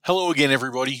Hello again,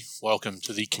 everybody. Welcome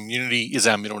to the Community is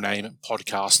Our Middle Name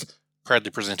podcast,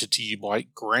 proudly presented to you by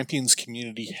Grampians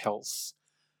Community Health.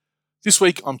 This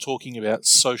week, I'm talking about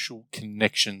social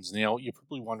connections. Now, you're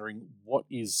probably wondering, what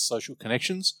is social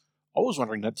connections? I was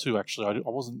wondering that too, actually. I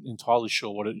wasn't entirely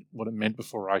sure what it meant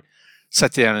before I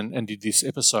sat down and did this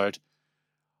episode.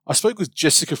 I spoke with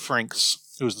Jessica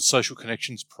Franks, who is the Social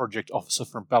Connections Project Officer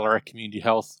from Ballarat Community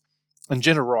Health, and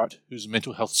Jenna Wright, who's a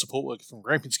mental health support worker from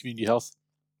Grampians Community Health,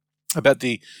 about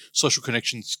the Social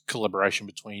Connections collaboration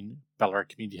between Ballarat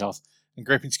Community Health and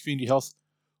Grampians Community Health,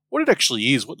 what it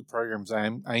actually is, what the program's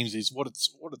aims is, what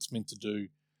it's meant to do,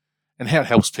 and how it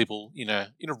helps people in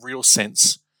a real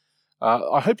sense.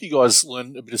 I hope you guys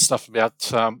learn a bit of stuff about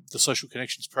the Social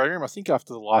Connections program. I think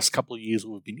after the last couple of years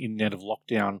we've been in and out of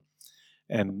lockdown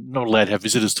and not allowed to have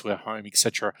visitors to our home,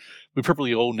 etc., we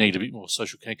probably all need a bit more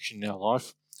social connection in our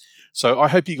life. So I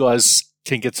hope you guys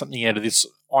can get something out of this.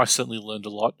 I certainly learned a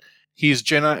lot. Here's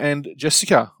Jenna and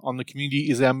Jessica on the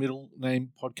Community is Our Middle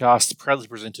Name podcast, proudly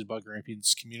presented by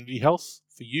Grampians Community Health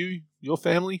for you, your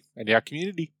family, and our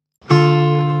community.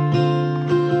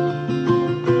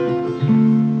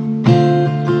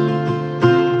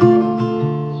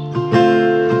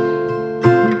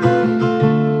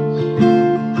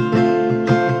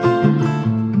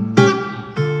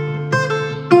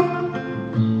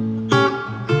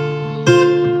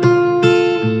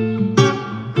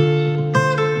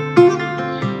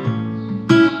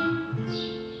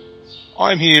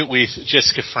 I'm here with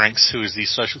Jessica Franks, who is the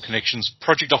Social Connections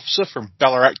Project Officer from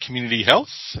Ballarat Community Health,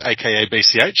 aka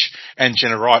BCH, and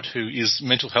Jenna Wright, who is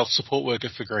Mental Health Support Worker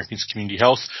for Grampians Community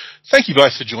Health. Thank you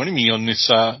both for joining me on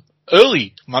this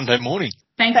early Monday morning.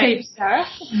 Thanks, Sarah.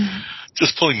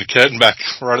 Just pulling the curtain back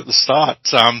right at the start.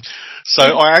 So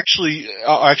I actually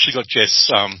got Jess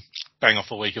bang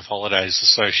off a week of holidays,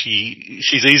 so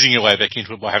she's easing her way back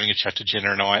into it by having a chat to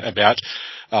Jenna and I about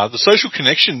the Social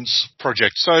Connections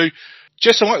Project. So,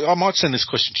 Jess, I might send this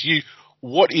question to you.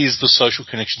 What is the Social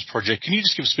Connections Project? Can you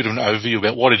just give us a bit of an overview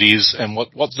about what it is and what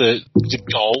the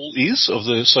goal is of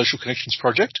the Social Connections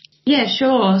Project? Yeah,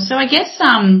 sure. So I guess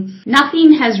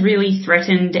nothing has really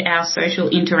threatened our social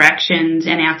interactions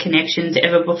and our connections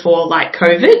ever before like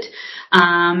COVID.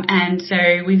 And so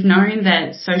we've known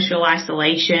that social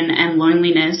isolation and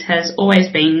loneliness has always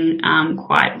been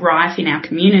quite rife in our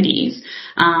communities,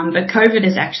 but COVID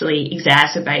has actually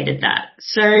exacerbated that.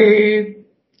 So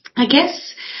I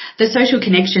guess the Social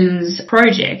Connections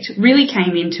Project really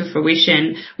came into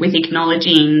fruition with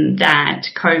acknowledging that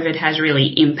COVID has really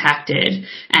impacted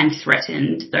and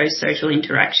threatened those social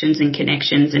interactions and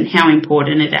connections, and how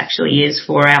important it actually is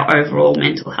for our overall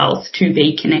mental health to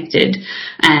be connected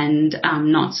and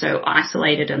not so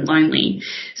isolated and lonely.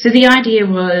 So the idea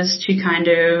was to kind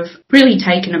of really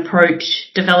take an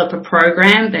approach, develop a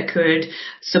program that could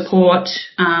support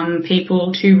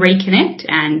people to reconnect,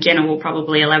 and Jenna will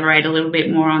probably elaborate a little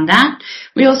bit more on that.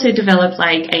 We also developed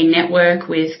like a network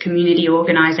with community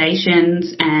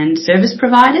organisations and service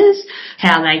providers,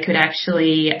 how they could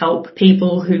actually help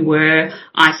people who were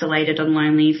isolated and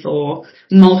lonely for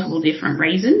multiple different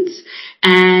reasons.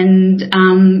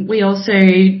 And we also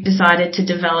decided to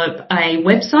develop a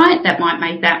website that might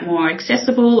make that more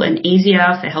accessible and easier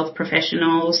for health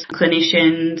professionals,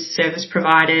 clinicians, service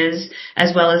providers,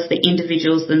 as well as the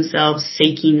individuals themselves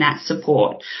seeking that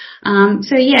support.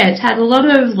 So yeah, it's had a lot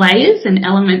of layers and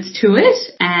elements to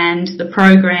it, and the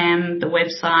program, the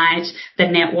website, the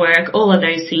network, all of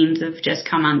those things have just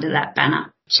come under that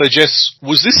banner. So, Jess,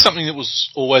 was this something that was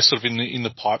always sort of in the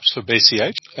pipes for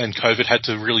BCH and COVID had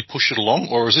to really push it along,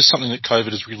 or is this something that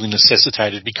COVID has really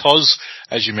necessitated? Because,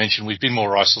 as you mentioned, we've been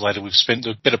more isolated. We've spent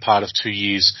the better part of 2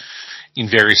 years in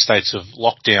various states of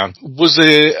lockdown. Was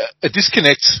there a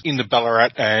disconnect in the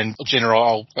Ballarat, and Jenna,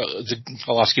 I'll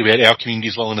ask you about our community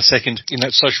as well in a second, in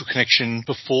that social connection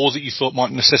before that you thought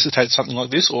might necessitate something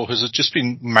like this, or has it just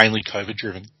been mainly COVID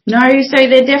driven? No, so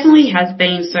there definitely has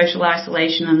been social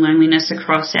isolation and loneliness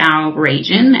across our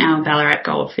region, our Ballarat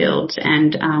Goldfields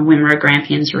and Wimmera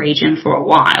Grampians region for a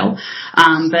while,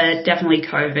 but definitely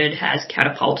COVID has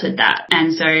catapulted that.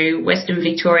 And so Western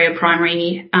Victoria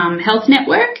Primary Health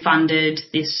Network funded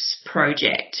this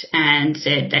project and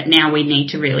said that now we need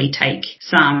to really take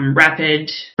some rapid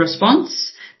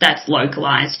response that's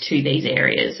localised to these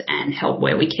areas and help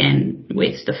where we can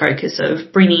with the focus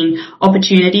of bringing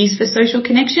opportunities for social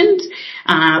connections,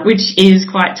 which is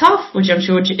quite tough, which I'm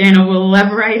sure Jenna will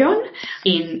elaborate on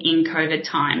in COVID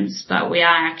times. But we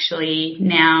are actually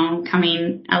now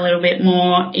coming a little bit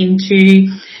more into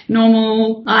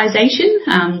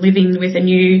normalisation, living with a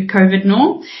new COVID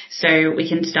norm, so we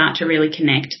can start to really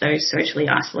connect those socially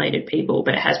isolated people,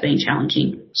 but it has been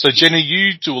challenging. So Jenna,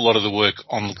 you do a lot of the work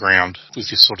on the ground with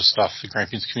this sort of stuff for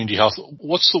Grampians Community Health.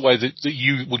 What's the way that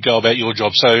you would go about your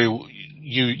job? So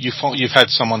you've had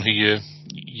someone who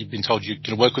you've been told you're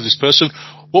going to work with this person.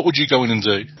 What would you go in and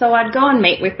do? So I'd go and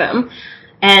meet with them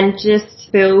and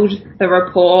just build the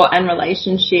rapport and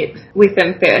relationship with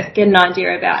them first, get an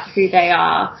idea about who they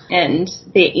are and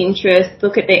their interests,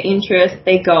 look at their interests,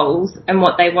 their goals and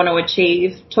what they want to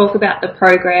achieve, talk about the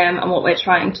program and what we're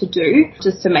trying to do,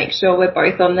 just to make sure we're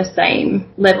both on the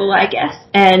same level, I guess,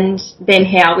 and then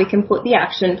how we can put the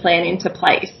action plan into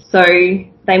place. So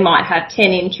they might have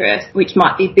 10 interests, which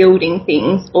might be building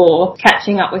things or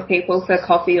catching up with people for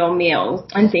coffee or meals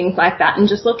and things like that, and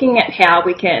just looking at how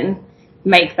we can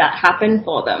make that happen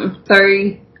for them. So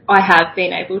I have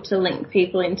been able to link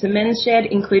people into Men's Shed,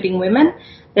 including women.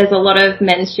 There's a lot of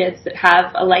men's sheds that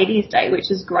have a ladies' day,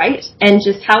 which is great, and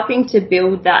just helping to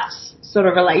build that sort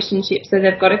of relationship so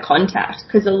they've got a contact,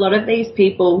 because a lot of these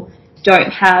people don't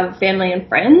have family and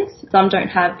friends. Some don't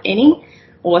have any,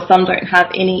 or some don't have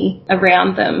any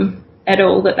around them at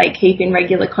all that they keep in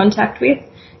regular contact with.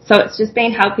 So it's just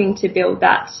been helping to build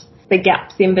the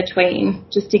gaps in between,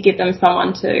 just to give them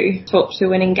someone to talk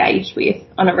to and engage with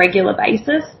on a regular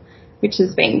basis, which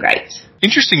has been great.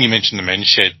 Interesting you mentioned the men's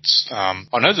sheds.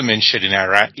 I know the men's shed in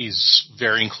Ararat is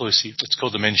very inclusive. It's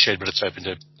called the men's shed, but it's open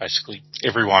to basically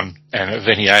everyone and of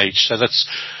any age. So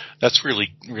that's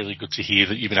really, really good to hear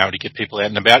that you've been able to get people out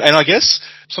and about. And I guess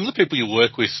some of the people you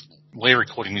work with, we're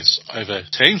recording this over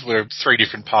Teams. We're 3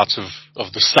 different parts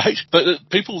of the state. But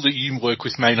people that you work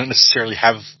with may not necessarily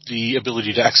have the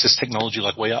ability to access technology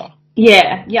like we are.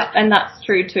 Yeah, and that's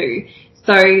true too.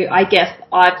 So I guess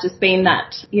I've just been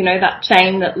that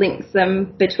chain that links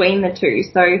them between the two.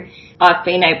 So I've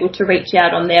been able to reach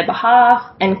out on their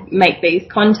behalf and make these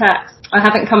contacts. I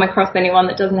haven't come across anyone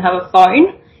that doesn't have a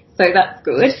phone, so that's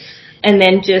good. And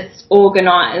then just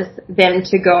organise them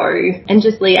to go and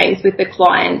just liaise with the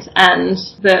client and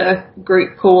the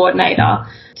group coordinator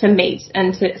to meet,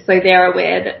 and so they're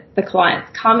aware that the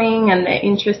client's coming and they're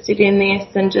interested in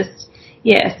this, and just,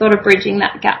 sort of bridging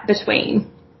that gap between.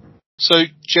 So,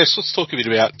 Jess, let's talk a bit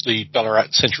about the Ballarat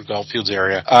Central Goldfields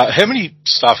area. How many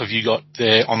staff have you got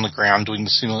there on the ground doing the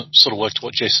similar sort of work to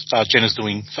what Jenna's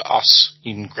doing for us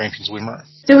in Grampians Wimmera?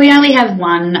 So we only have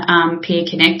one peer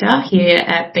connector here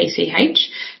at BCH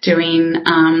doing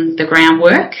the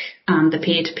groundwork, the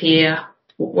peer-to-peer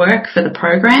work for the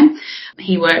program.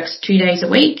 He works 2 days a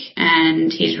week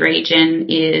and his region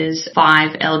is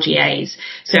 5 LGAs.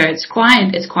 So it's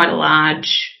quite a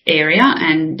large area,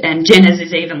 and Jenna's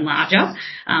is even larger,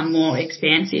 more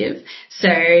expansive. So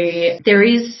there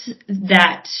is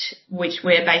that which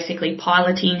we're basically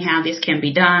piloting how this can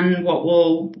be done. What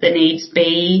will the needs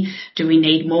be? Do we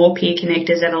need more peer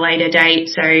connectors at a later date?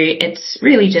 So it's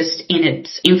really just in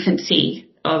its infancy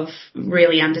of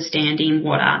really understanding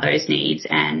what are those needs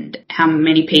and how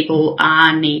many people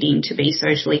are needing to be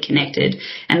socially connected.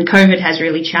 And COVID has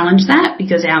really challenged that,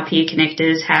 because our peer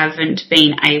connectors haven't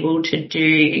been able to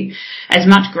do as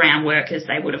much groundwork as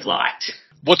they would have liked.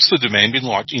 What's the demand been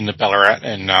like in the Ballarat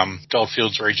and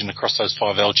Goldfields region across those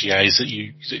 5 LGAs that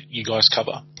you guys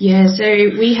cover? Yeah, so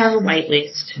we have a wait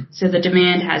list. So the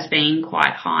demand has been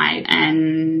quite high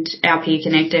and our peer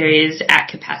connector is at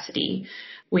capacity.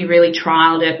 We really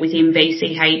trialled it within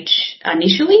BCH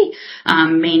initially,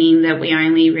 meaning that we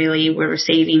only really were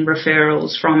receiving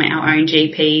referrals from our own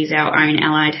GPs, our own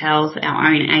allied health, our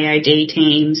own AOD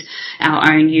teams,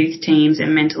 our own youth teams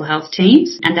and mental health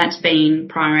teams. And that's been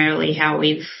primarily how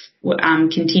we've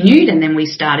continued, and then we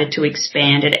started to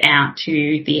expand it out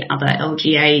to the other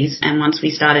LGAs. And once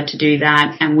we started to do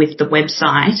that, and with the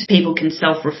website, people can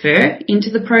self-refer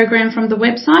into the program from the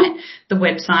website. The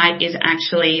website is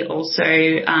actually also,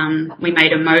 we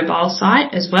made a mobile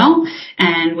site as well,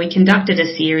 and we conducted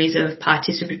a series of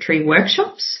participatory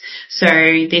workshops. So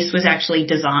this was actually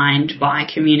designed by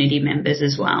community members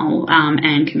as well,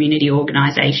 and community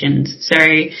organisations. So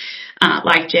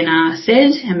like Jenna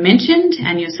said and mentioned,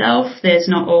 and yourself, there's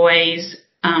not always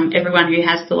everyone who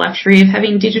has the luxury of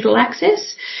having digital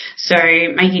access. So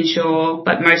making sure,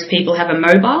 but most people have a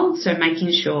mobile, so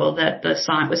making sure that the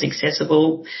site was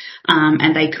accessible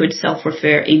and they could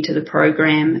self-refer into the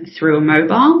program through a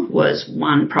mobile was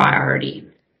one priority.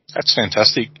 That's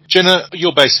fantastic. Jenna,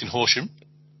 you're based in Horsham.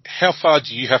 How far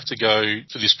do you have to go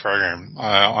for this program?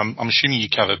 I'm assuming you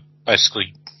cover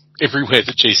basically everywhere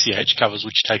that GCH covers,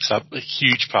 which takes up a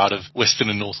huge part of Western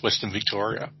and Northwestern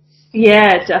Victoria.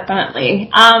 Yeah, definitely.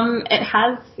 It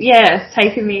has,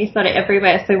 taken me sort of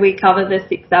everywhere. So we cover the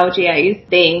 6 LGAs,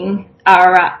 being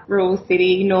Ararat, Rural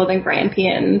City, Northern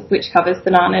Grampians, which covers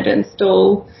St Arnaud and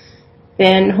Stawell,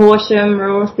 then Horsham,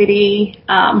 Rural City,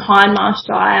 Hindmarsh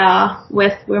Shire,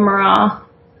 West Wimmera,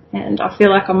 and I feel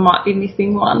like I might be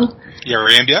missing one. Yeah,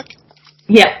 Rambiack?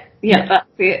 Yeah, that's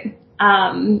it.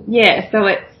 So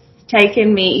it's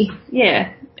taken me,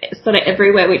 sort of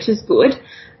everywhere, which is good.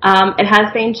 It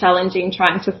has been challenging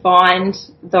trying to find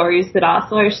those that are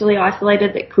socially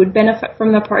isolated that could benefit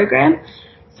from the program.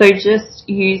 So just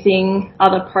using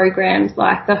other programs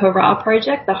like the Hurrah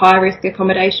project, the High Risk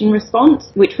Accommodation Response,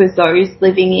 which was those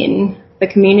living in the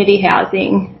community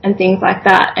housing and things like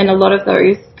that. And a lot of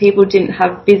those people didn't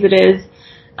have visitors.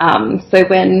 So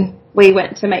when we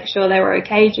went to make sure they were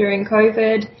okay during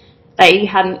COVID, they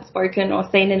hadn't spoken or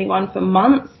seen anyone for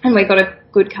months, and we got a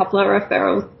good couple of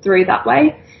referrals through that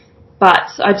way. But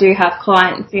I do have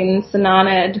clients in St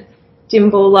Arnaud,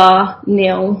 Dimboola,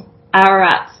 Nil,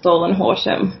 Ararat, Stawell and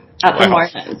Horsham at the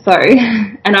moment. So,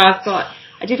 and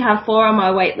I did have 4 on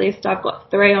my wait list. I've got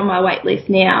 3 on my wait list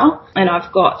now, and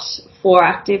I've got 4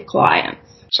 active clients.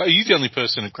 So are you the only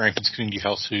person at Grampians Community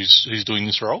Health who's doing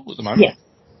this role at the moment?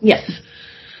 Yes.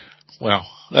 Wow,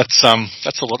 that's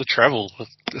a lot of travel.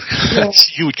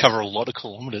 You would cover a lot of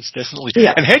kilometres, definitely.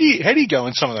 Yeah. And how do you go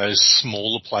in some of those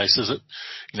smaller places?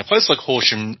 Places like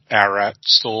Horsham, Ararat,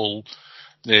 Stawell,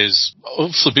 there's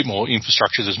also a bit more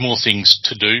infrastructure. There's more things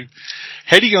to do.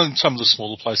 How do you go in some of the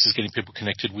smaller places, getting people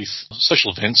connected with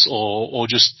social events, or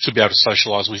just to be able to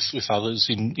socialise with others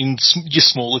in your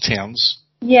smaller towns?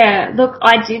 Yeah, look,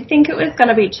 I did think it was going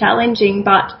to be challenging,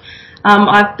 but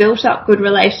I've built up good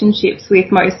relationships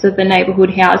with most of the neighbourhood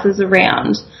houses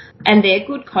around, and they're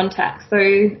good contacts. So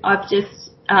I've just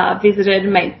visited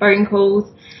and made phone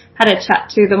calls, had a chat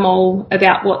to them all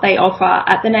about what they offer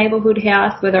at the neighbourhood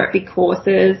house, whether it be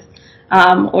courses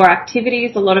or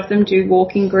activities. A lot of them do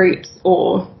walking groups,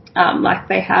 or like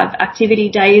they have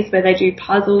activity days where they do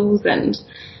puzzles and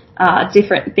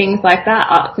different things like that,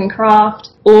 arts and craft.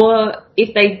 Or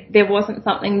if there wasn't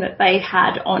something that they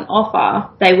had on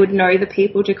offer, they would know the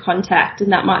people to contact,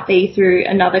 and that might be through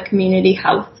another community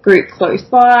health group close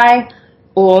by,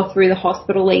 or through the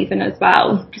hospital even as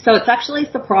well. So it's actually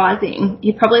surprising.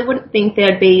 You probably wouldn't think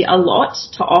there'd be a lot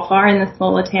to offer in the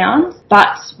smaller towns,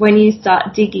 but when you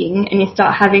start digging and you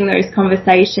start having those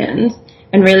conversations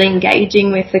and really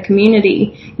engaging with the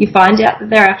community, you find out that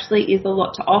there actually is a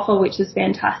lot to offer, which is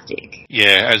fantastic.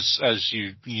 Yeah, as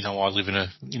you know, I live in a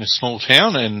small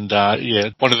town, and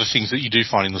one of the things that you do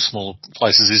find in the smaller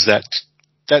places is that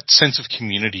sense of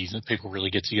community, that people really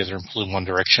get together and pull in one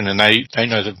direction, and they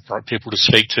know the right people to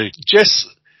speak to. Jess,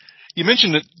 you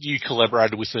mentioned that you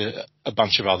collaborated with a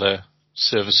bunch of other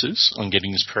services on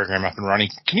getting this program up and running.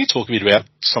 Can you talk a bit about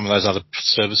some of those other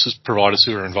services providers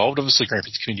who are involved? Obviously,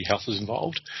 Grampians Community Health is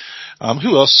involved.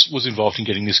 Who else was involved in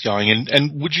getting this going?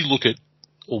 And would you look at,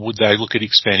 or would they look at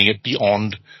expanding it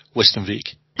beyond Western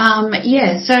Vic?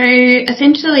 So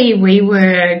essentially we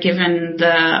were given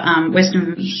the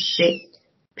Western Vic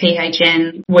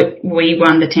PHN, we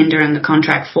won the tender and the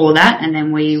contract for that, and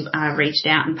then we reached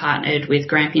out and partnered with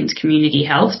Grampians Community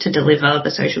Health to deliver the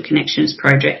Social Connections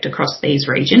project across these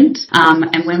regions.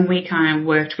 And when we kind of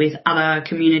worked with other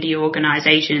community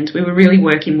organisations, we were really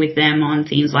working with them on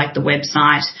things like the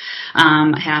website,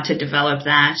 how to develop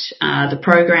that. The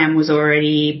program was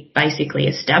already basically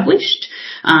established.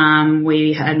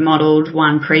 We had modelled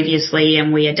one previously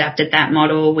and we adapted that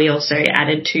model. We also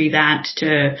added to that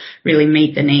to really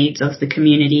meet the needs of the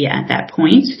community at that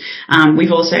point.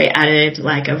 We've also added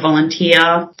like a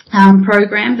volunteer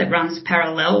program that runs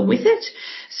parallel with it.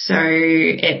 So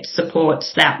it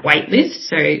supports that wait list.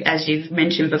 So as you've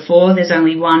mentioned before, there's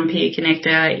only one peer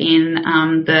connector in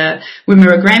the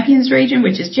Wimmera Grampians region,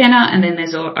 which is Jenna, and then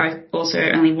there's also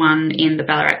only one in the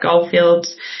Ballarat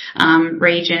Goldfields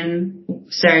region.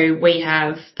 So we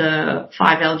have the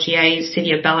 5 LGAs,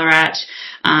 City of Ballarat,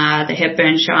 the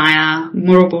Hepburn Shire,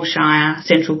 Moorabool Shire,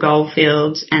 Central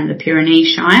Goldfields and the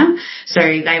Pyrenees Shire. So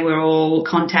they were all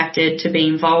contacted to be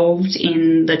involved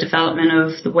in the development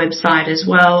of the website as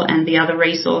well, and the other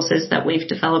resources that we've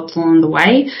developed along the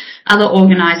way. Other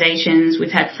organisations,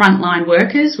 we've had frontline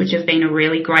workers, which have been a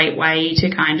really great way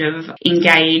to kind of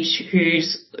engage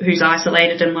who's who's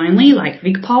isolated and lonely, like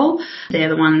VicPol. They're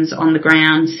the ones on the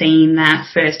ground seeing that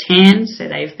firsthand, so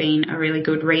they've been a really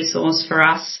good resource for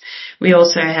us. We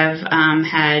also have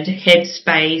had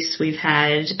Headspace, we've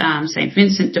had St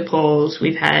Vincent de Paul's,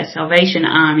 we've had Salvation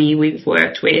Army, we've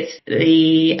worked with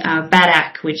the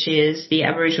BADAC, which is the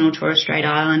Aboriginal Torres Strait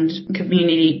Island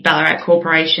Community Ballarat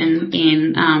Corporation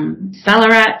in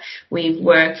Ballarat. We've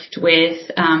worked with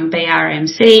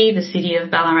BRMC, the City of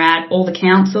Ballarat, all the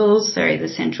councils, so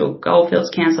the Central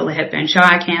Goldfields Council, the Hepburn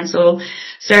Shire Council.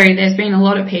 So there's been a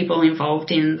lot of people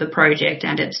involved in the project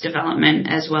and its development,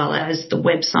 as well as the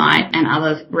website and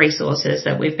other resources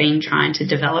that we've been trying to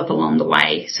develop along the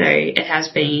way. So it has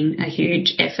been a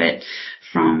huge effort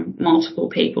from multiple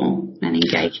people and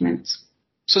engagements.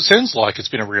 So it sounds like it's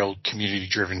been a real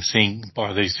community-driven thing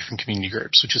by these different community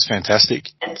groups, which is fantastic.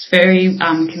 It's very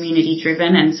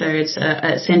community-driven, and so it's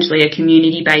essentially a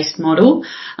community-based model,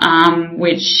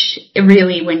 which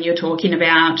really, when you're talking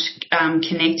about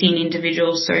connecting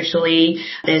individuals socially,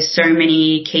 there's so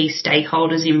many key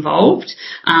stakeholders involved,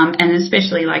 and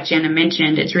especially like Jenna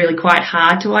mentioned, it's really quite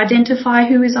hard to identify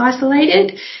who is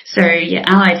isolated. So your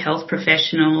allied health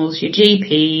professionals, your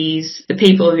GPs, the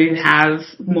people who have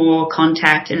more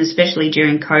contact, and especially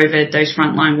during COVID, those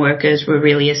frontline workers were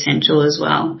really essential as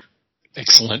well.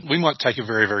 Excellent. We might take a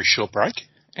very, very short break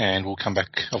and we'll come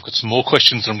back. I've got some more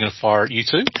questions that I'm going to fire at you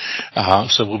two.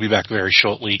 So we'll be back very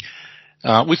shortly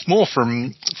with more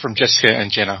from Jessica and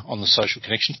Jenna on the Social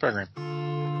Connections program.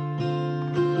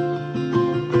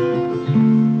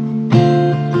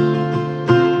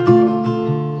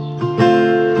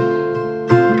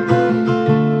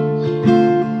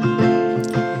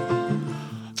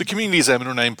 The Community is Our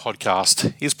Middle Name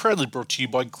podcast is proudly brought to you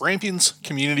by Grampians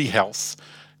Community Health.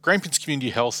 Grampians Community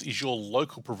Health is your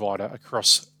local provider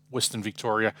across Western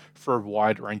Victoria for a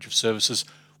wide range of services.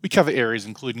 We cover areas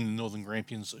including the Northern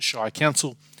Grampians Shire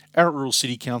Council, Ararat Rural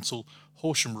City Council,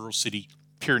 Horsham Rural City,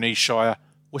 Pyrenees Shire,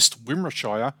 West Wimmera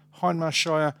Shire, Hindmarsh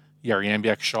Shire,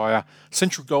 Yarriambiack Shire,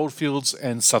 Central Goldfields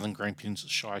and Southern Grampians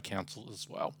Shire Council as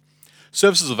well.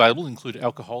 Services available include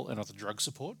alcohol and other drug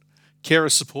support, carer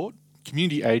support,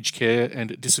 community aged care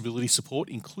and disability support,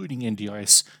 including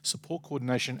NDIS support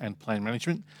coordination and plan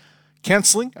management,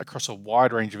 counselling across a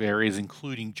wide range of areas,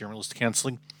 including generalist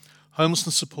counselling,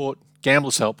 homelessness support,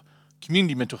 gamblers help,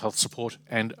 community mental health support,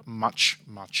 and much,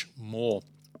 much more.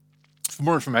 For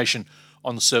more information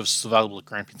on the services available at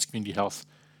Grampians Community Health,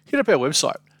 hit up our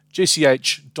website,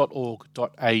 gch.org.au,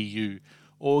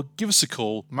 or give us a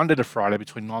call Monday to Friday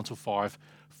between 9 till 5,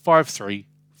 53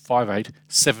 58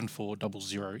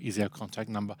 7400 is our contact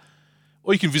number.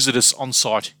 Or you can visit us on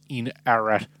site in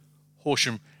Ararat,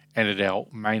 Horsham, and at our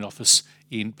main office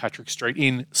in Patrick Street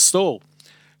in Stawell.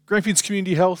 Grampians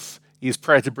Community Health is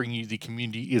proud to bring you the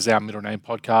Community is Our Middle Name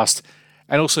podcast,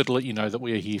 and also to let you know that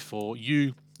we are here for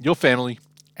you, your family,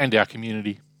 and our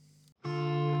community.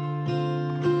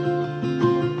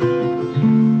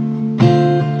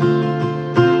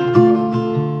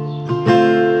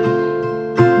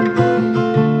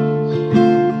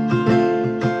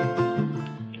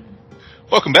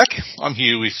 Welcome back. I'm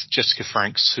here with Jessica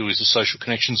Franks, who is a Social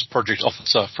Connections Project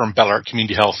Officer from Ballarat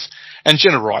Community Health, and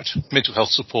Jenna Wright, Mental Health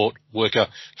Support Worker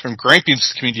from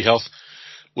Grampians Community Health.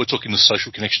 We're talking the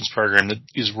Social Connections program that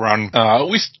is run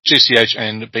with GCH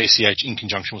and BCH in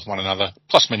conjunction with one another,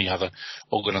 plus many other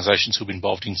organisations who have been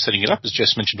involved in setting it up, as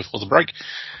Jess mentioned before the break,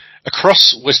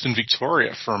 across Western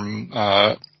Victoria from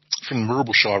the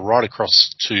Moorabool Shire right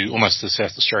across to almost the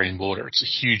South Australian border. It's a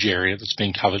huge area that's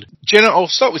being covered. Jenna, I'll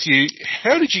start with you.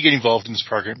 How did you get involved in this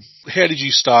program? How did you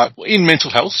start in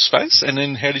mental health space, and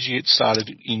then how did you get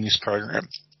started in this program?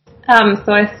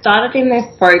 So I started in this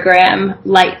program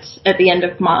late at the end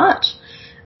of March,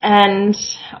 and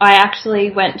I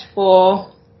actually went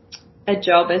for a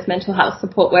job as mental health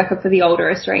support worker for the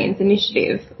Older Australians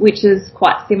Initiative, which is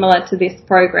quite similar to this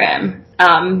program,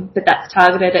 but that's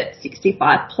targeted at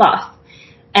 65 plus.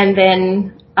 And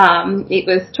then it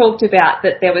was talked about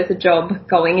that there was a job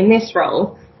going in this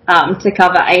role to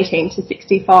cover 18 to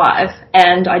 65,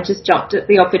 and I just jumped at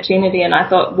the opportunity, and I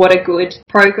thought, what a good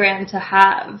program to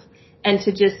have, and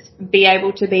to just be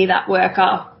able to be that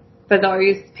worker for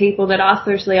those people that are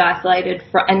socially isolated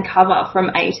and cover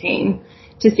from 18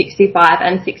 to 65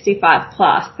 and 65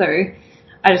 plus. So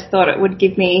I just thought it would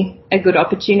give me a good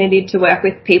opportunity to work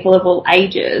with people of all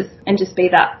ages and just be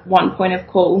that one point of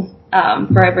call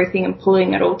for everything, and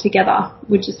pulling it all together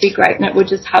would just be great, and it would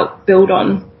just help build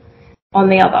on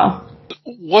the other.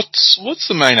 What's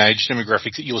the main age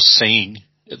demographic that you're seeing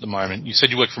at the moment? You said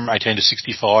you work from 18 to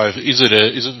 65. Is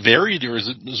it varied, or is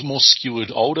it more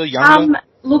skewed older, younger?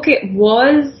 Look, it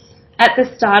was at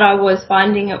the start I was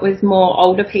finding it was more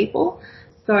older people.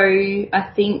 So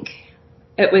I think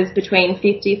it was between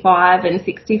 55 and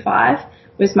 65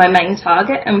 was my main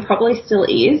target, and probably still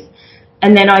is.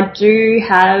 And then I do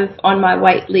have on my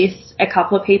wait list a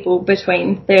couple of people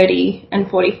between 30 and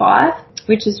 45,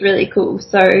 which is really cool.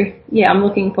 So yeah, I'm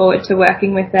looking forward to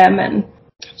working with them and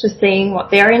just seeing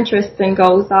what their interests and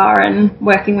goals are and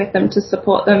working with them to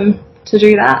support them to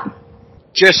do that.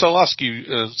 Jess, I'll ask you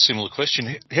a similar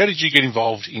question. How did you get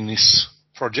involved in this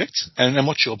project, and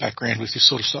what's your background with this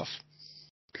sort of stuff?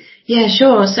 Yeah,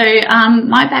 sure. So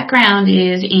my background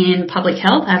is in public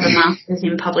health. I have a master's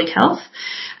in public health,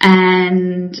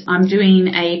 and I'm doing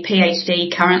a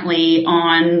PhD currently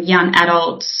on young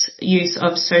adults' use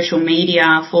of social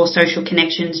media for social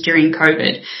connections during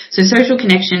COVID. So social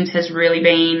connections has really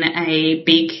been a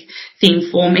big thing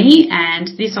for me, and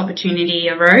this opportunity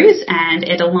arose and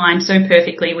it aligned so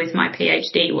perfectly with my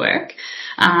PhD work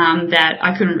that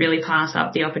I couldn't really pass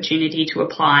up the opportunity to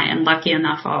apply, and lucky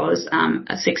enough I was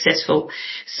successful.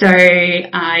 So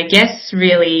I guess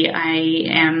really I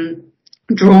am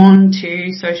drawn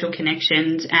to social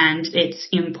connections and its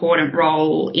important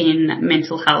role in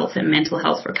mental health and mental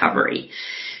health recovery.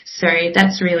 So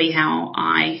that's really how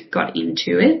I got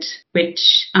into it,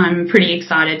 which I'm pretty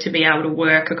excited to be able to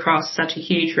work across such a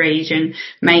huge region,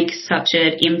 make such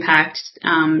an impact,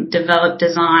 develop,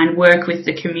 design, work with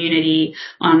the community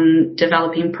on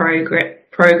developing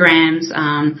programs,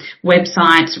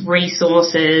 websites,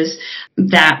 resources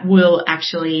that will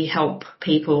actually help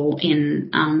people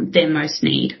in their most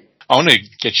need. I want to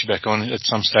get you back on at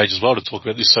some stage as well to talk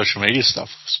about this social media stuff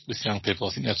with young people.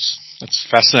 I think that's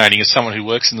fascinating as someone who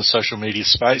works in the social media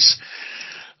space.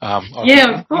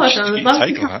 Yeah, of course. I would love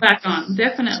to come back on.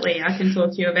 Definitely. I can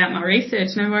talk to you about my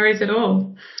research. No worries at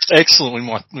all. Excellent.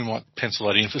 We might pencil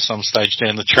that in for some stage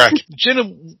down the track.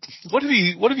 Jenna, what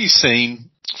have you seen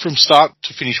from start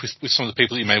to finish with some of the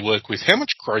people that you may work with? How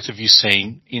much growth have you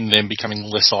seen in them becoming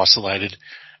less isolated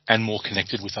and more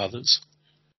connected with others?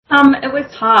 It was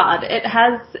hard.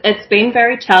 It's been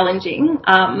very challenging,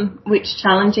 which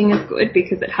challenging is good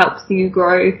because it helps you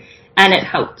grow and it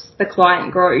helps the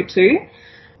client grow too.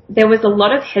 There was a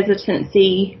lot of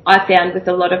hesitancy I found with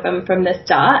a lot of them from the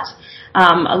start.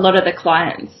 A lot of the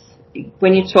clients,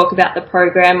 when you talk about the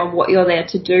program and what you're there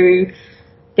to do,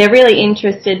 they're really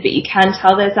interested, but you can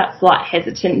tell there's that slight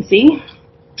hesitancy.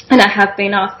 And I have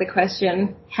been asked the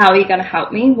question, how are you going to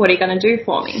help me? What are you going to do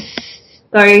for me?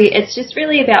 So it's just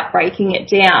really about breaking it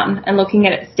down and looking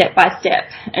at it step by step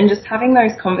and just having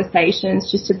those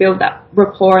conversations just to build that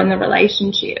rapport in the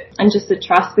relationship and just the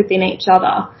trust within each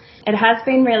other. It has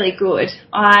been really good.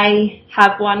 I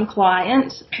have one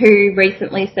client who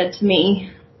recently said to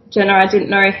me, Jenna, I didn't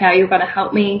know how you were going to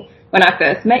help me when I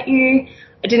first met you.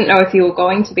 I didn't know if you were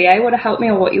going to be able to help me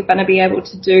or what you were going to be able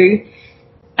to do.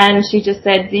 And she just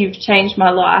said, you've changed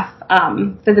my life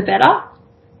for the better.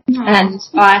 And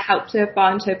I helped her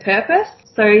find her purpose.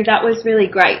 So that was really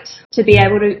great to be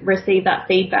able to receive that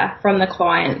feedback from the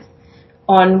clients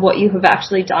on what you have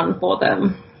actually done for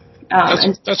them.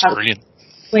 That's brilliant.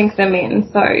 Link them in.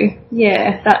 So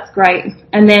yeah, that's great.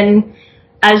 And then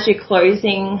as you're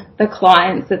closing the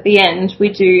clients at the end,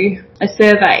 we do a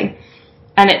survey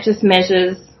and it just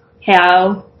measures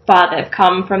how far they've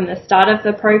come from the start of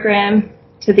the program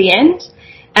to the end.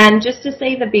 And just to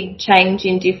see the big change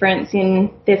in difference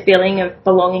in their feeling of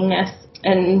belongingness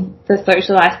and the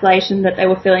social isolation that they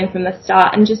were feeling from the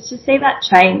start, and just to see that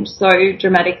change so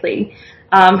dramatically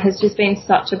has just been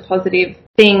such a positive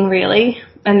thing, really.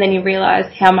 And then you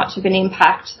realise how much of an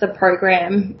impact the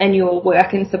program and your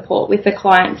work and support with the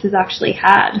clients has actually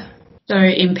had. So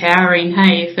empowering,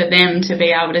 hey, for them to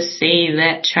be able to see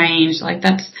that change. Like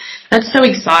that's so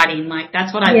exciting. Like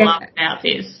that's what I love about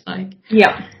this. Like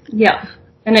Yep.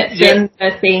 And it's them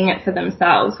seeing it for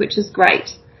themselves, which is great.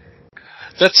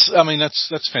 That's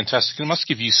fantastic. It must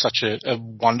give you such a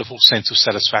wonderful sense of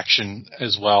satisfaction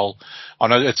as well. I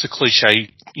know it's a cliche,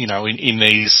 in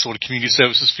these sort of community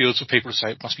services fields where people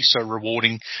say it must be so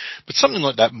rewarding, but something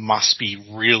like that must be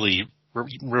really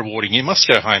rewarding. You must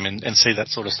go home and see that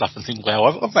sort of stuff and think,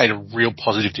 wow, I've made a real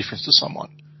positive difference to someone.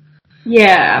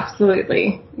 Yeah,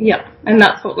 absolutely. Yeah. And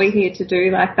that's what we're here to do.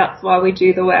 Like, that's why we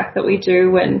do the work that we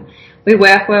do and we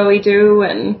work where we do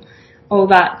and all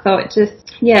that. So it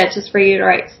just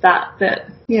reiterates that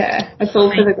it's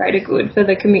all for the greater good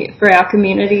for our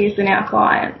communities and our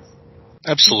clients.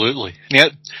 Absolutely. Now,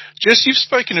 Jess, you've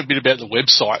spoken a bit about the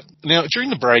website. Now,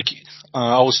 during the break,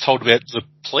 I was told about the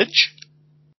pledge.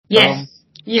 Yes.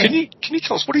 Yeah. Can you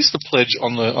tell us what is the pledge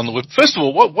on the web? First of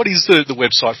all, what is the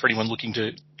website for anyone looking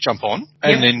to jump on,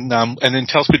 and then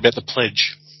tell us a bit about the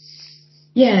pledge.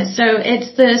 Yeah, so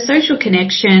it's the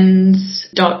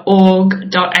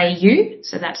socialconnections.org.au,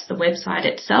 so that's the website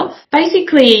itself.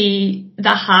 Basically, the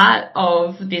heart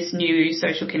of this new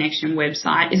Social Connection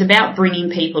website is about bringing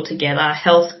people together,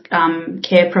 health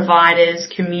care providers,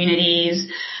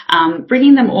 communities,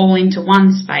 bringing them all into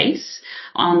one space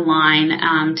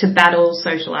online to battle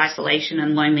social isolation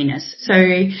and loneliness.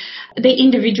 So the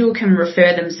individual can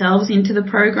refer themselves into the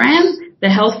program. The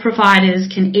health providers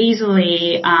can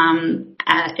easily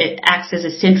it acts as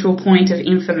a central point of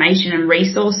information and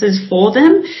resources for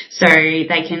them, so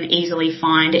they can easily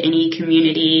find any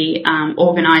community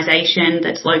organisation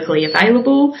that's locally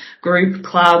available, group,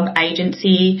 club,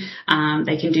 agency.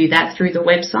 They can do that through the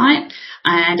website.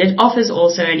 And it offers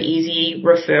also an easy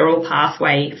referral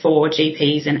pathway for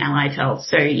GPs and allied health.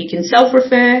 So you can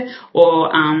self-refer,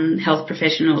 or health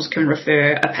professionals can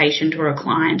refer a patient or a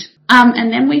client.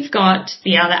 And then we've got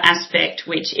the other aspect,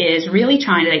 which is really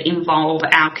trying to involve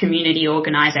our community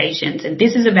organisations. And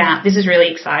this is really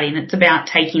exciting. It's about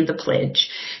taking the pledge.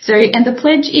 And the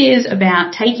pledge is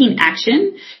about taking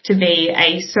action to be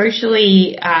a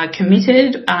socially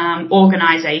committed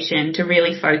organisation to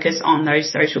really focus on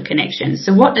those social connections.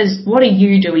 So what are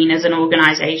you doing as an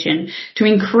organisation to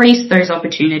increase those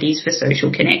opportunities for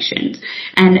social connections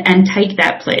and take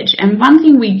that pledge? And one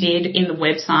thing we did in the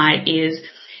website is,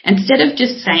 instead of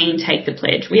just saying take the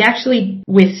pledge, we actually,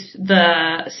 with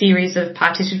the series of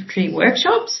participatory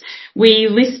workshops, we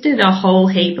listed a whole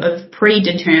heap of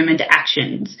predetermined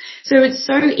actions. So it's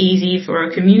so easy for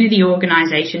a community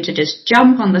organisation to just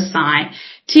jump on the site,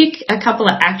 tick a couple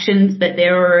of actions that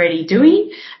they're already doing,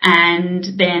 and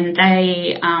then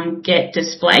they get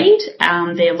displayed.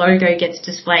 Their logo gets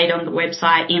displayed on the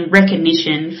website in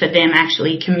recognition for them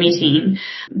actually committing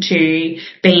to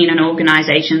being an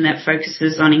organisation that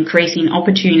focuses on increasing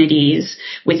opportunities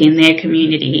within their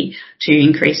community to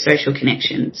increase social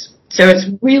connections. So it's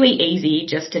really easy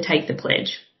just to take the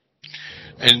pledge.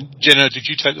 And Jenna, did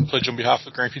you take the pledge on behalf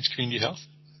of Grampians Community Health?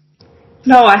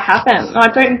 No, I haven't. I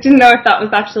didn't know if that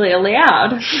was actually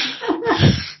allowed.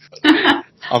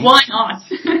 Why not?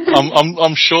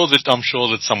 I'm sure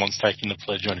that someone's taking the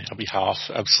pledge on our behalf.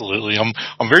 Absolutely. I'm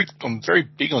very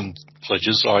big on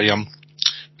pledges. I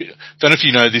don't know if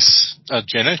you know this,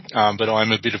 Jenna, but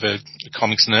I'm a bit of a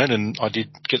comics nerd, and I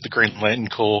did get the Green Lantern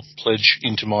Corps pledge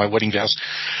into my wedding vows.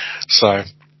 So I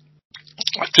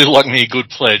do like me a good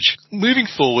pledge. Moving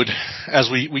forward, as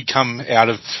we come out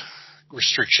of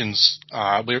restrictions,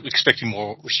 we're expecting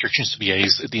more restrictions to be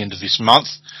eased at the end of this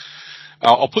month.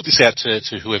 I'll put this out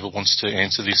to whoever wants to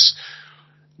answer this.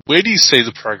 Where do you see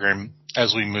the program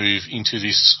as we move into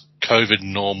this COVID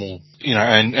normal,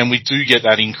 and we do get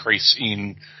that increase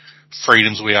in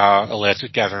freedoms, we are allowed to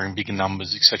gather in bigger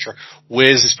numbers, etc.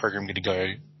 Where's this program going to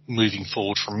go moving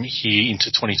forward from here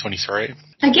into 2023?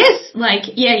 I guess,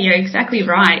 you're exactly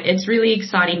right. It's really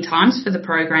exciting times for the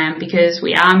program because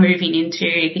we are moving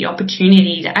into the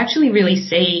opportunity to actually really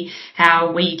see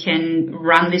how we can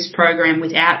run this program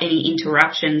without any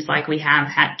interruptions like we have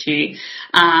had to.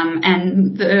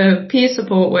 And the peer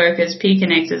support workers, peer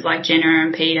connectors like Jenna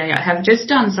and Peter have just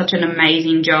done such an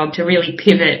amazing job to really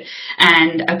pivot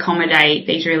and accommodate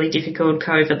these really difficult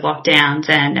COVID lockdowns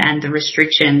and the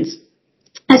restrictions.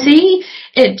 I see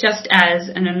it just as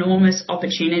an enormous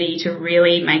opportunity to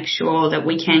really make sure that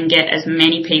we can get as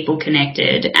many people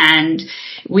connected, and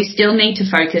we still need to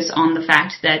focus on the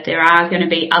fact that there are going to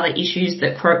be other issues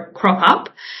that crop up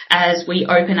as we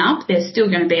open up. There's still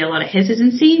going to be a lot of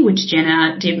hesitancy, which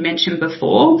Jenna did mention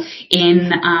before,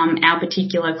 in our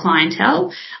particular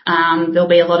clientele. There'll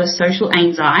be a lot of social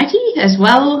anxiety as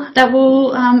well that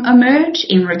will emerge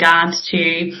in regards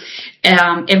to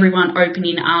everyone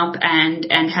opening up and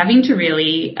having to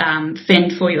really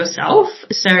fend for yourself.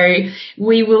 So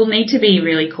we will need to be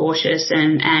really cautious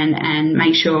and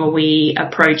make sure we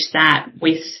approach that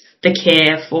with the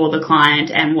care for the client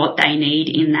and what they need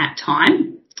in that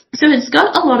time. So it's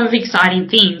got a lot of exciting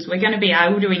things. We're going to be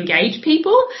able to engage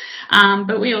people,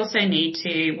 but we also need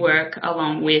to work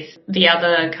along with the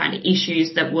other kind of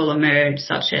issues that will emerge,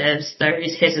 such as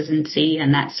those hesitancy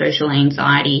and that social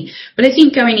anxiety. But I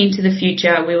think going into the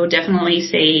future, we will definitely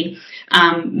see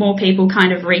more people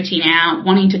kind of reaching out,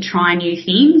 wanting to try new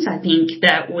things. I think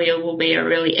that we will be a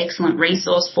really excellent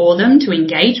resource for them to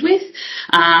engage with,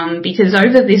 because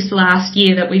over this last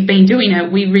year that we've been doing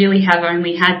it, we really have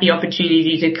only had the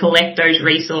opportunity to collect those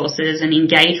resources and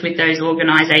engage with those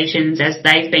organisations as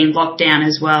they've been locked down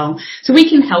as well. So we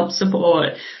can help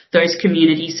support those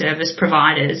community service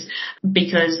providers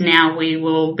because now we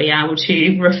will be able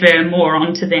to refer more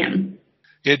on to them.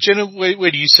 Yeah, Jenna, where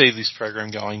do you see this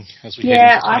program going as we head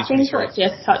Yeah, into I think 2023? what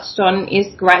Jess touched on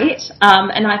is great.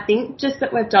 And I think just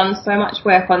that we've done so much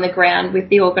work on the ground with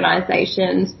the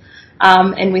organisations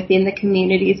and within the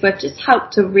communities, we've just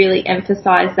helped to really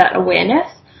emphasise that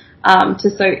awareness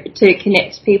to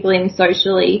connect people in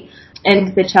socially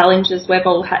and the challenges we've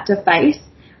all had to face.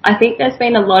 I think there's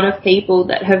been a lot of people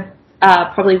that have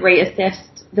probably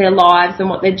reassessed their lives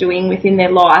and what they're doing within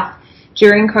their life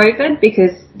during COVID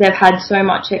because they've had so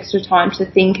much extra time to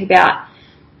think about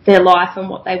their life and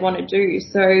what they want to do.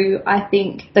 So I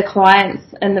think the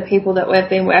clients and the people that we've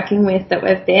been working with that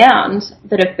we've found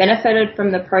that have benefited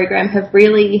from the program have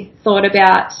really thought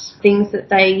about things that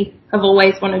they have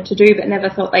always wanted to do but never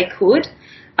thought they could.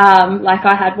 Like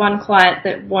I had one client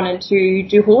that wanted to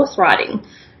do horse riding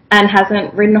and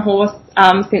hasn't ridden a horse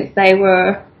since they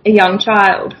were a young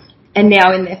child. And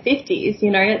now in their 50s,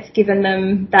 you know, it's given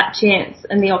them that chance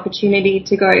and the opportunity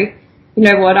to go, you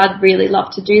know what, I'd really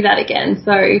love to do that again.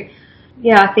 So,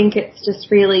 yeah, I think it's just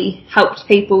really helped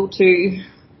people to,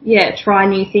 try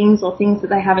new things or things that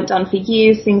they haven't done for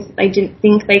years, things that they didn't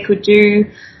think they could do,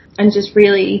 and just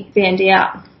really stand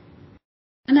out.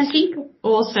 And I think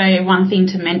also one thing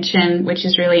to mention, which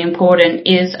is really important,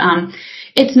 is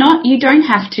it's not, you don't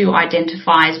have to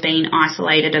identify as being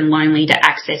isolated and lonely to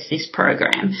access this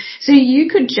program. So you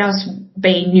could just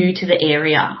be new to the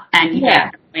area and you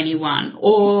don't know anyone.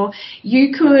 Or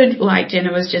you could, like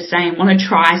Jenna was just saying, want to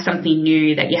try something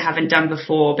new that you haven't done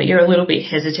before, but you're a little bit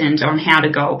hesitant on how to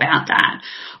go about that.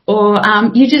 Or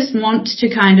you just want to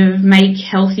kind of make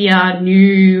healthier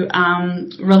new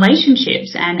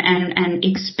relationships and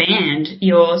expand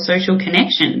your social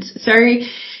connections. So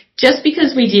just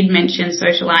because we did mention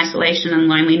social isolation and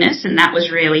loneliness, and that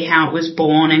was really how it was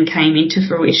born and came into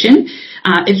fruition,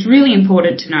 it's really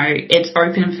important to know it's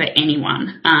open for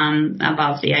anyone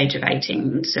above the age of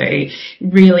 18. So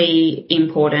really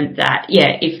important that,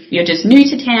 if you're just new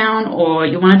to town or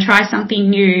you want to try something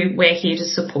new, we're here to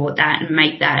support that and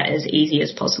make that as easy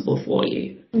as possible for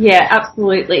you. Yeah,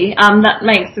 absolutely. That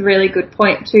makes a really good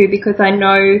point too, because I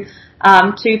know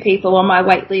 2 people on my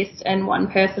wait list and 1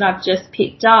 person I've just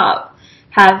picked up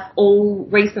have all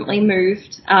recently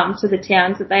moved to the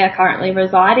towns that they are currently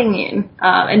residing in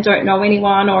and don't know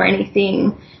anyone or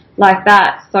anything like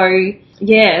that. So,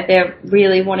 they're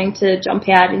really wanting to jump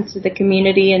out into the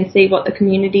community and see what the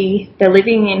community they're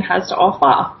living in has to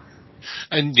offer.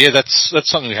 And that's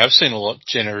something we have seen a lot,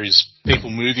 Jenna, is people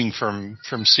moving from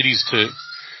cities to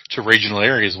regional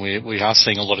areas. We are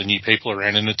seeing a lot of new people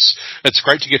around, and it's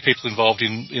great to get people involved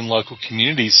in local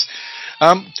communities.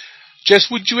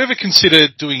 Jess, would you ever consider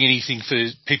doing anything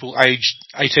for people aged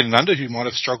 18 and under who might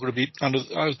have struggled a bit over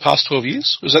the past 12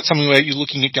 years? Was that something where you're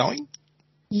looking at going?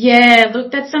 Yeah, look,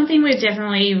 that's something we're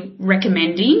definitely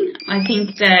recommending. I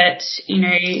think that,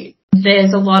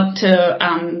 there's a lot to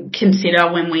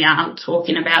consider when we are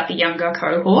talking about the younger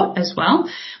cohort as well,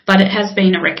 but it has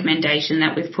been a recommendation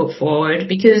that we've put forward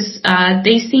because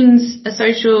these things,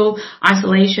 social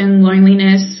isolation,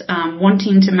 loneliness,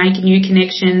 wanting to make new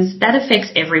connections, that affects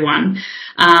everyone.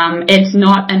 It's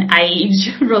not an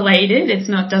age related. It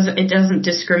doesn't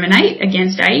discriminate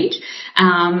against age.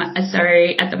 So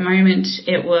at the moment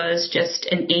it was just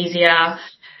an easier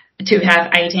to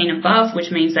have 18 above,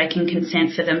 which means they can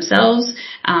consent for themselves.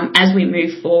 As we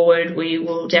move forward, we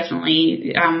will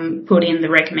definitely put in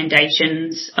the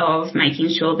recommendations of making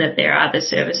sure that there are the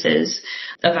services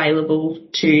available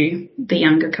to the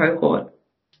younger cohort.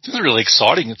 This is really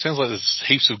exciting. It sounds like there's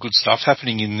heaps of good stuff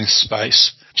happening in this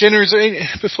space. Jenna,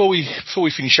 before we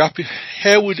finish up,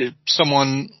 how would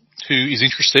someone who is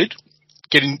interested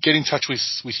get in touch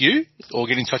with you or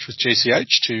get in touch with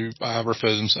GCH to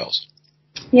refer themselves?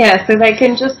 Yeah, so they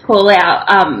can just call out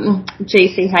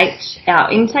GCH,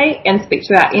 our intake, and speak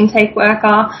to our intake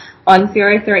worker on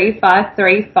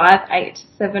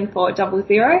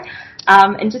 0353587400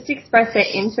 and just express their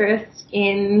interest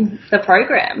in the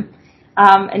program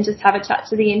and just have a chat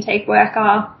to the intake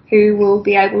worker who will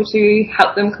be able to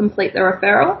help them complete the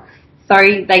referral. So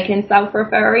they can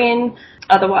self-refer in,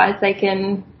 otherwise they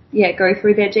can go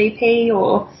through their GP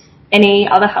or any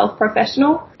other health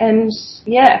professional and,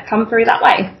 come through that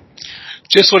way.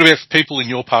 Jess, what about for people in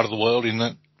your part of the world, in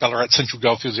the Ballarat Central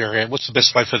Goldfields area? What's the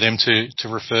best way for them to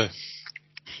refer?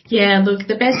 Yeah, look,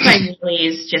 the best way really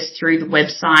is just through the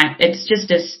website. It's just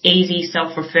this easy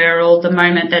self-referral. The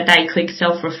moment that they click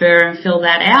self-refer and fill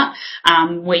that out,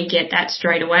 we get that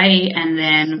straight away and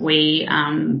then we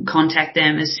contact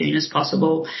them as soon as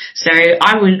possible. So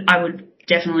I would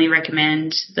definitely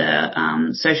recommend the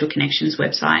Social Connections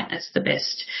website as the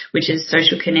best, which is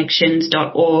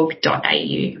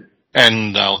socialconnections.org.au.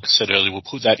 And like I said earlier, we'll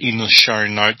put that in the show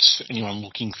notes, anyone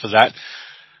looking for that.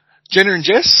 Jenna and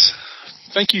Jess,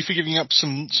 thank you for giving up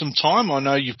some time. I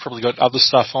know you've probably got other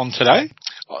stuff on today.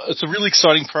 It's a really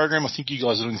exciting program. I think you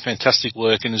guys are doing fantastic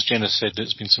work, and as Jenna said,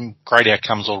 there's been some great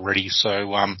outcomes already.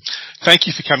 So thank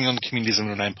you for coming on the Community is a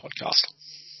Middle Name podcast.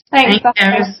 Thanks,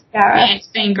 Gareth. Yeah, it's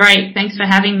been great. Thanks for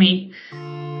having me.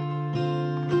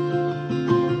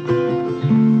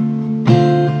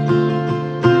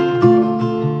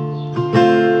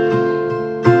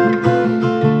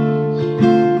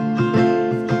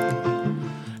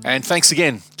 And thanks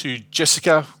again to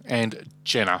Jessica and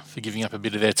Jenna for giving up a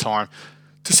bit of their time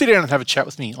to sit down and have a chat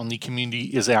with me on the Community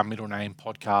is Our Middle Name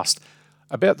podcast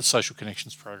about the Social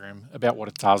Connections program, about what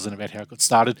it does and about how it got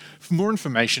started. For more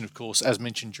information, of course, as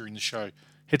mentioned during the show,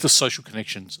 head to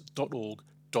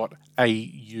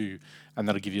socialconnections.org.au and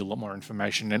that'll give you a lot more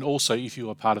information. And also, if you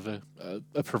are part of a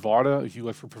provider, if you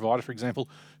work for a provider, for example,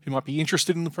 who might be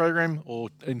interested in the program or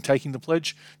in taking the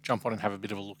pledge, jump on and have a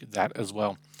bit of a look at that as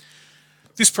well.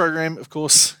 This program, of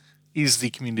course, is the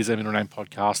Community is Our Middle Name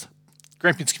podcast.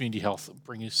 Grampians Community Health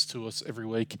bring this to us every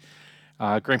week.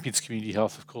 Grampians Community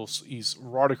Health, of course, is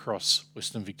right across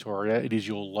Western Victoria. It is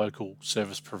your local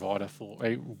service provider for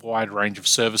a wide range of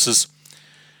services.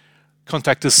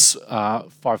 Contact us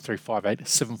 5358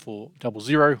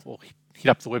 7400 or hit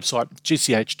up the website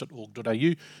gch.org.au.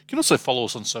 You can also follow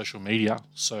us on social media.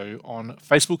 So on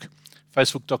Facebook,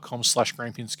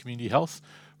 facebook.com/Grampians Community Health,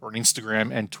 or on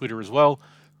Instagram and Twitter as well.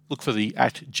 Look for the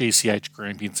 @GCH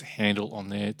Grampians handle on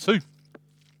there too.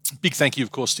 Big thank you,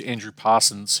 of course, to Andrew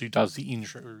Parsons, who does the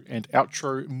intro and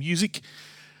outro music.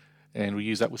 And we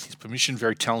use that with his permission.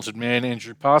 Very talented man,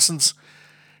 Andrew Parsons.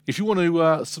 If you want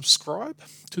to subscribe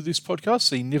to this podcast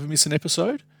so you never miss an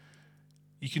episode,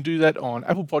 you can do that on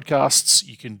Apple Podcasts.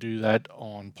 You can do that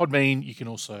on Podbean. You can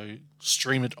also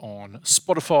stream it on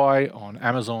Spotify, on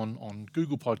Amazon, on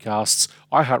Google Podcasts,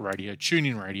 iHeartRadio,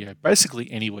 TuneIn Radio. Basically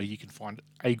anywhere you can find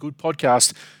a good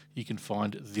podcast, you can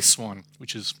find this one,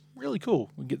 which is really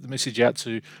cool. We get the message out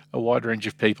to a wide range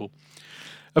of people.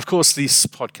 Of course, this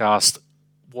podcast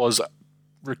was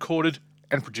recorded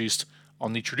and produced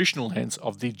on the traditional lands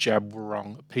of the Djab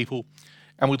Wurrung people,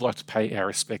 and we'd like to pay our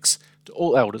respects to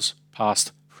all elders,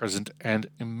 past, present, and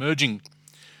emerging.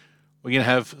 We're going to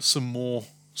have some more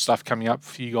stuff coming up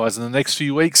for you guys in the next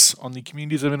few weeks on the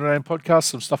Community is a Middle Name podcast,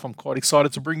 some stuff I'm quite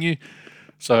excited to bring you.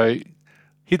 So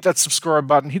hit that subscribe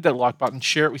button, hit that like button,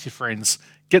 share it with your friends,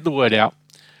 get the word out.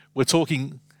 We're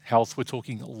talking health, we're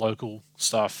talking local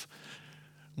stuff,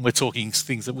 we're talking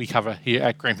things that we cover here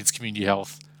at Grampians Community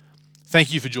Health.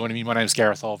 Thank you for joining me. My name is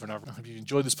Gareth Oliver, and I hope you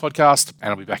enjoyed this podcast, and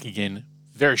I'll be back again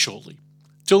very shortly.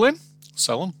 Till then,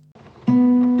 so long.